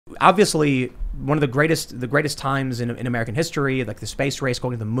obviously one of the greatest times in American history, like the space race,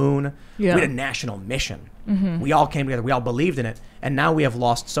 going to the moon. Yeah. We had a national mission. We all came together. We all believed in it. And now we have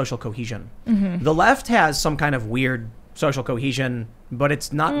lost social cohesion. The left has some kind of weird social cohesion, but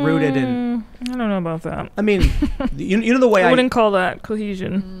it's not rooted in... I don't know about that. I mean, you know the way I wouldn't call that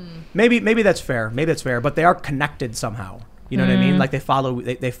cohesion. Maybe that's fair. Maybe that's fair. But they are connected somehow. You know what I mean? Like they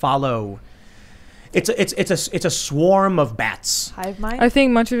follow. It's a swarm of bats. Hive mind? I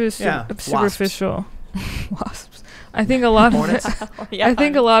think much of it is superficial. Wasps. I think a lot of it. I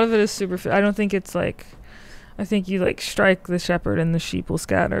think a lot of it is superficial. I don't think it's like. I think you like strike the shepherd and the sheep will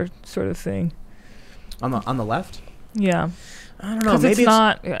scatter, sort of thing. On the left. Yeah. I don't know. Because Maybe it's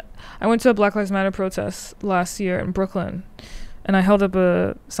not. Yeah. I went to a Black Lives Matter protest last year in Brooklyn, and I held up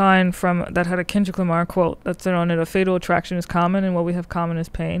a sign that had a Kendrick Lamar quote that said on it, "A fatal attraction is common, and what we have common is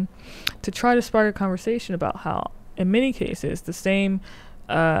pain," to try to spark a conversation about how, in many cases, the same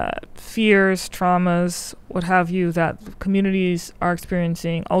fears, traumas, what have you, that communities are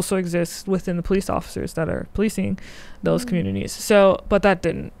experiencing also exists within the police officers that are policing those communities. So, but that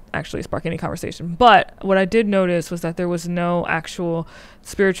didn't actually spark any conversation. But what I did notice was that there was no actual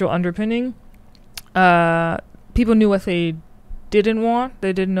spiritual underpinning. People knew what they didn't want.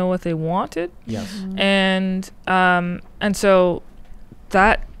 They didn't know what they wanted. Yes. And so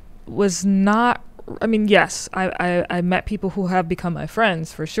that was not, I mean, yes, I met people who have become my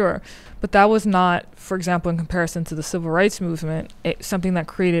friends for sure, but that was not, for example, in comparison to the civil rights movement, something that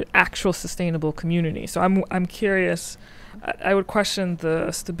created actual sustainable community. So I'm curious. I would question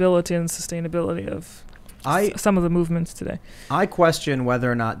the stability and sustainability of some of the movements today. I question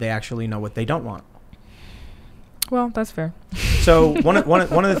whether or not they actually know what they don't want. Well, that's fair. So one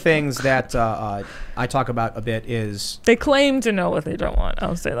of the things that I talk about a bit is they claim to know what they don't want.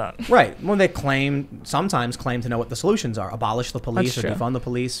 I'll say that. Right. When they sometimes claim to know what the solutions are, abolish the police or defund the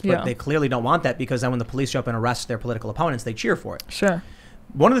police, but they clearly don't want that, because then when the police show up and arrest their political opponents, they cheer for it. Sure.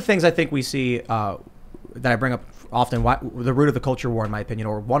 One of the things I think we see that I bring up often, the root of the culture war, in my opinion,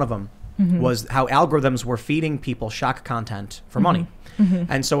 or one of them, was how algorithms were feeding people shock content for money.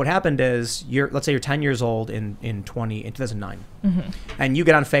 And so what happened is, let's say you're 10 years old in 2009, and you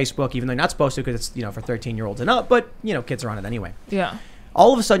get on Facebook, even though you're not supposed to, because it's for 13-year-olds and up, but kids are on it anyway. Yeah.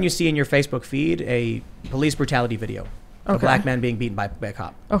 All of a sudden, you see in your Facebook feed a police brutality video, a black man being beaten by a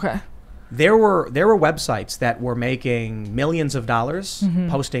cop. Okay. There were websites that were making millions of dollars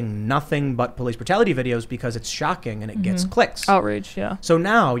posting nothing but police brutality videos because it's shocking and it gets clicks. Outrage, yeah. So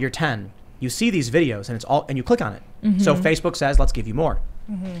now you're 10, you see these videos and you click on it. So Facebook says, let's give you more.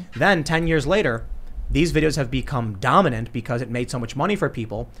 Then 10 years later, these videos have become dominant because it made so much money for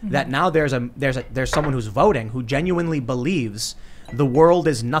people that now there's someone who's voting who genuinely believes the world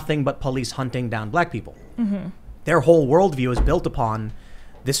is nothing but police hunting down black people. Their whole worldview is built upon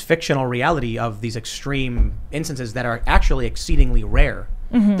this fictional reality of these extreme instances that are actually exceedingly rare.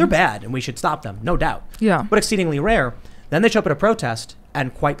 They're bad and we should stop them, no doubt. Yeah. But exceedingly rare. Then they show up at a protest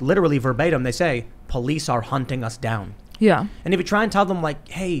and quite literally verbatim they say, police are hunting us down. Yeah. And if you try and tell them like,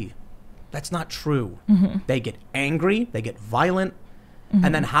 hey, that's not true, they get angry, they get violent.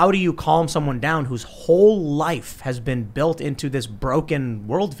 And then how do you calm someone down whose whole life has been built into this broken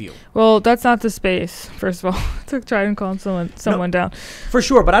worldview? Well, that's not the space, first of all, to try and calm someone down. For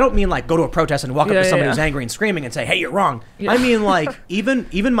sure, but I don't mean like go to a protest and walk up to somebody who's angry and screaming and say, hey, you're wrong. I mean like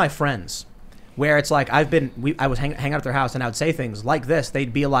even my friends, where it's like I was hang out at their house and I would say things like this.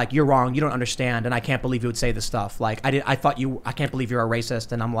 They'd be like, you're wrong, you don't understand, and I can't believe you would say this stuff. Like I can't believe you're a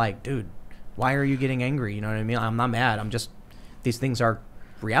racist. And I'm like, dude, why are you getting angry? You know what I mean? I'm not mad. I'm just, these things are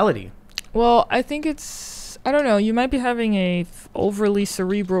reality. Well, I think I don't know, you might be having a overly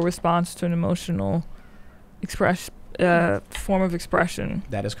cerebral response to an emotional form of expression.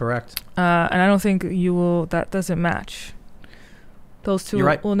 That is correct. And I don't think that doesn't match. Those two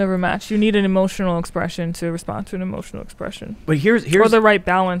will never match. You need an emotional expression to respond to an emotional expression. But here's or the right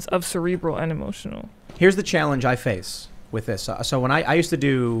balance of cerebral and emotional. Here's the challenge I face with this. So when I used to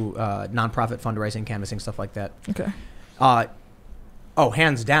do nonprofit fundraising, canvassing, stuff like that. Okay.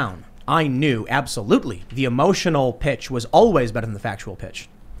 Hands down, I knew absolutely the emotional pitch was always better than the factual pitch.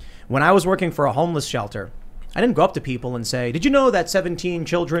 When I was working for a homeless shelter, I didn't go up to people and say, did you know that 17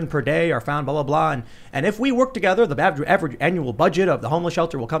 children per day are found, blah, blah, blah. And if we work together, the average annual budget of the homeless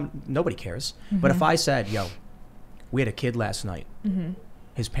shelter will come. Nobody cares. But if I said, yo, we had a kid last night.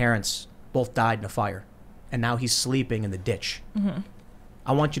 His parents both died in a fire. And now he's sleeping in the ditch.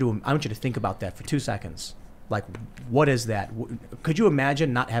 I want you to think about that for 2 seconds. Like, what is that? Could you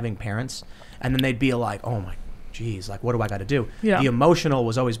imagine not having parents? And then they'd be like, oh my, geez, like, what do I got to do? Yeah. The emotional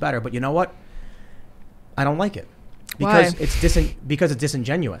was always better. But you know what? I don't like it. Because Why? Because it's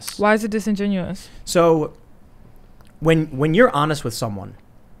disingenuous. Why is it disingenuous? So when you're honest with someone,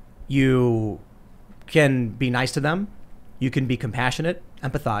 you can be nice to them, you can be compassionate,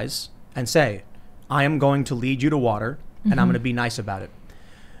 empathize, and say, I am going to lead you to water, and I'm going to be nice about it.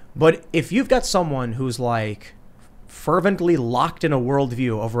 But if you've got someone who's like fervently locked in a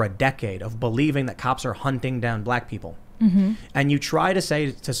worldview over a decade of believing that cops are hunting down black people, and you try to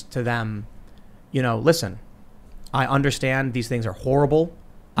say to them, you know, listen, I understand these things are horrible.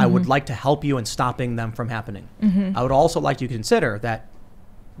 I would like to help you in stopping them from happening. I would also like you to consider that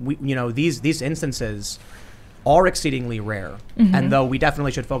these instances are exceedingly rare. And though we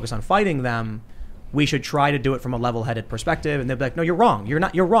definitely should focus on fighting them, we should try to do it from a level-headed perspective. And they'll be like, no, you're wrong.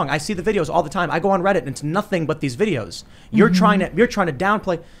 You're wrong. I see the videos all the time. I go on Reddit and it's nothing but these videos. You're trying to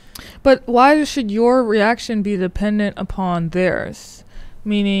downplay. But why should your reaction be dependent upon theirs?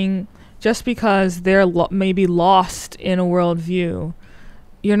 Meaning, just because they're maybe lost in a worldview,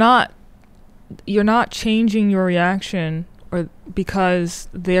 you're not changing your reaction or because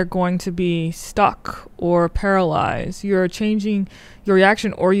they're going to be stuck or paralyzed. You're changing your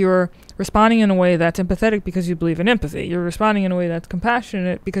reaction, or you're responding in a way that's empathetic because you believe in empathy. You're responding in a way that's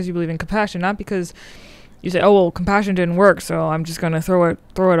compassionate because you believe in compassion, not because you say, oh, well, compassion didn't work, so I'm just going to throw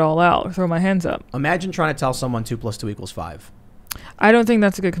it all out, throw my hands up. Imagine trying to tell someone 2 + 2 = 5. I don't think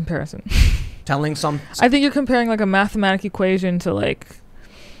that's a good comparison. I think you're comparing like a mathematic equation to like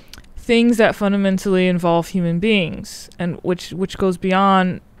things that fundamentally involve human beings, and which goes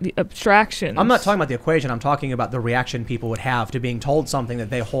beyond the abstractions. I'm not talking about the equation. I'm talking about the reaction people would have to being told something that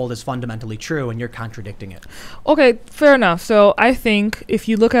they hold as fundamentally true, and you're contradicting it. Okay, fair enough. So I think if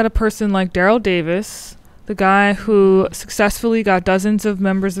you look at a person like Daryl Davis, the guy who successfully got dozens of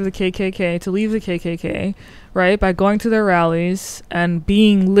members of the KKK to leave the KKK, right, by going to their rallies and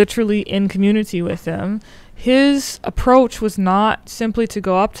being literally in community with them, his approach was not simply to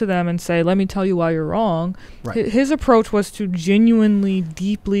go up to them and say, let me tell you why you're wrong. Right. His approach was to genuinely,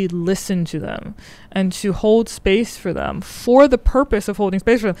 deeply listen to them and to hold space for them for the purpose of holding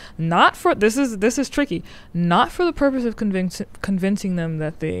space for them. Not for, this is tricky, not for the purpose of convincing them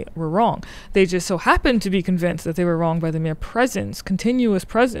that they were wrong. They just so happened to be convinced that they were wrong by the mere presence, continuous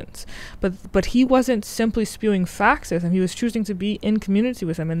presence. But he wasn't simply spewing facts at them. He was choosing to be in community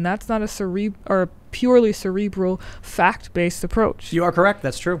with them. And that's not a purely cerebral, fact-based approach. You are correct.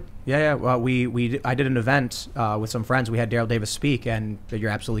 That's true. Yeah. Well, I did an event with some friends. We had Daryl Davis speak, and you're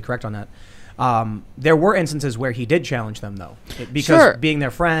absolutely correct on that. There were instances where he did challenge them, though, because being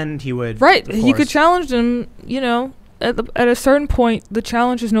their friend, he would. Right. He could challenge them. You know, at a certain point, the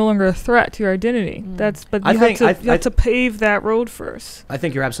challenge is no longer a threat to your identity. You have to pave that road first. I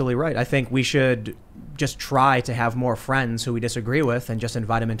think you're absolutely right. I think we should just try to have more friends who we disagree with and just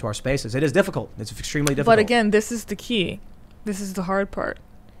invite them into our spaces. It is difficult. It's extremely difficult. But again, this is the key. This is the hard part.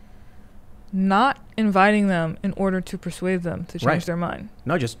 Not inviting them in order to persuade them to change their mind.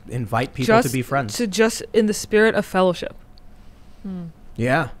 No, just invite people to be friends. Just in the spirit of fellowship.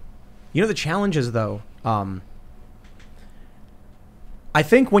 Yeah. You know, the challenge is, though, I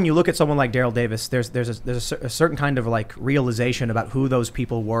think when you look at someone like Daryl Davis, there's a certain kind of like realization about who those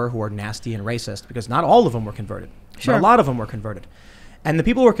people were who are nasty and racist, because not all of them were converted. Sure. But a lot of them were converted. And the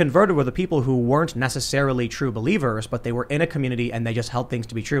people who were converted were the people who weren't necessarily true believers, but they were in a community and they just held things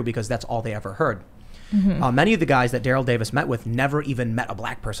to be true because that's all they ever heard. Many of the guys that Daryl Davis met with never even met a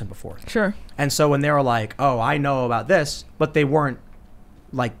black person before. Sure. And so when they were like, oh, I know about this, but they weren't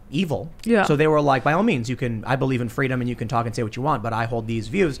like evil. Yeah. So they were like, by all means, I believe in freedom and you can talk and say what you want, but I hold these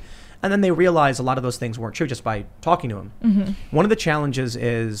views. And then they realized a lot of those things weren't true just by talking to him. One of the challenges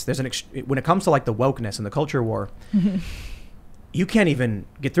is when it comes to like the wokeness and the culture war, you can't even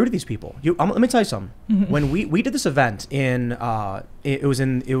get through to these people. Let me tell you something. When we did this event in it was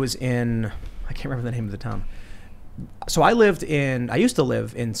in I can't remember the name of the town. So I used to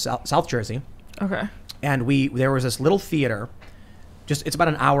live in South Jersey. Okay. And there was this little theater, it's about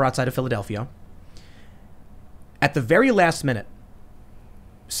an hour outside of Philadelphia. At the very last minute,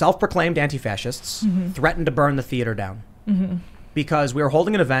 self-proclaimed anti-fascists threatened to burn the theater down because we were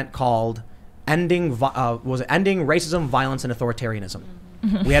holding an event called Ending Racism, Violence, and Authoritarianism.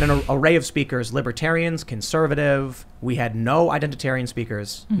 We had an array of speakers: libertarians, conservative. We had no identitarian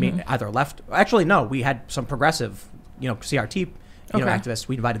speakers, either left. Actually, no, we had some progressive, CRT, activists.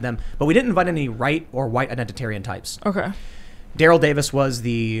 We invited them, but we didn't invite any right or white identitarian types. Okay. Daryl Davis was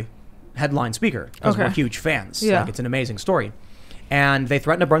the headline speaker because we're huge fans. Yeah. Like, it's an amazing story. And they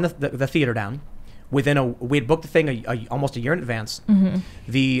threatened to burn the theater down. We had booked the thing almost a year in advance.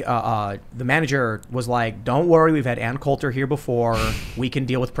 The manager was like, "Don't worry, we've had Ann Coulter here before. We can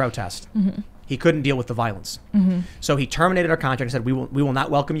deal with protest." He couldn't deal with the violence. So he terminated our contract and said, we will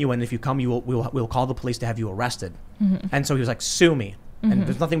not welcome you in. If you come, we will call the police to have you arrested. And so he was like, sue me. And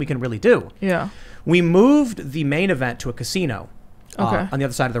there's nothing we can really do. Yeah. We moved the main event to a casino Okay. on the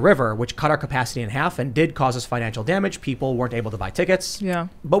other side of the river, which cut our capacity in half and did cause us financial damage. People weren't able to buy tickets. Yeah.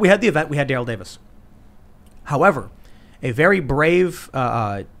 But we had the event. We had Daryl Davis. However, a very brave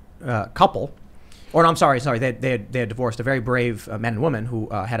couple, or no, I'm sorry, they had divorced. A very brave man and woman who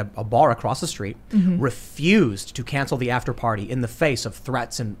had a bar across the street, refused to cancel the after party in the face of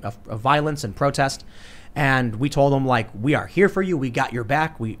threats and of violence and protest. And we told them, like, we are here for you. We got your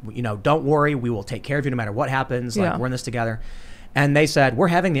back. We don't worry. We will take care of you no matter what happens. Like, we're in this together. And they said, we're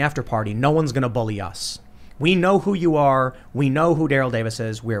having the after party. No one's going to bully us. We know who you are. We know who Daryl Davis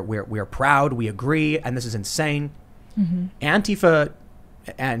is. We're proud. We agree. And this is insane. Antifa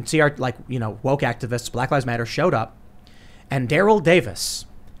and woke activists, Black Lives Matter, showed up. And Daryl Davis,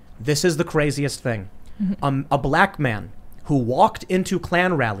 this is the craziest thing. A black man who walked into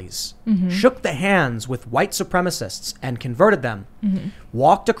Klan rallies, shook the hands with white supremacists and converted them,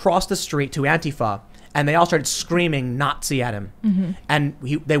 walked across the street to Antifa, and they all started screaming Nazi at him. And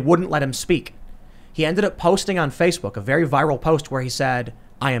they wouldn't let him speak. He ended up posting on Facebook a very viral post where he said,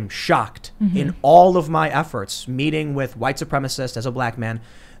 I am shocked in all of my efforts meeting with white supremacists as a black man.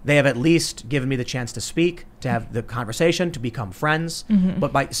 They have at least given me the chance to speak, to have the conversation, to become friends.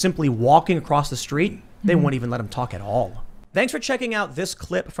 But by simply walking across the street, they won't even let him talk at all. Thanks for checking out this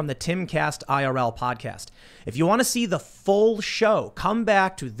clip from the Timcast IRL podcast. If you want to see the full show, come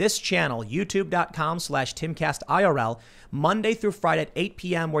back to this channel, youtube.com/TimcastIRL, Monday through Friday at 8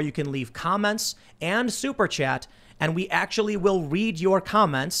 p.m., where you can leave comments and super chat, and we actually will read your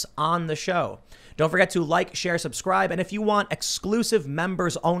comments on the show. Don't forget to like, share, subscribe, and if you want exclusive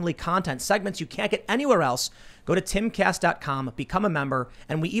members-only content segments you can't get anywhere else, go to timcast.com, become a member,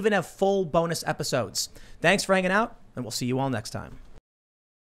 and we even have full bonus episodes. Thanks for hanging out, and we'll see you all next time.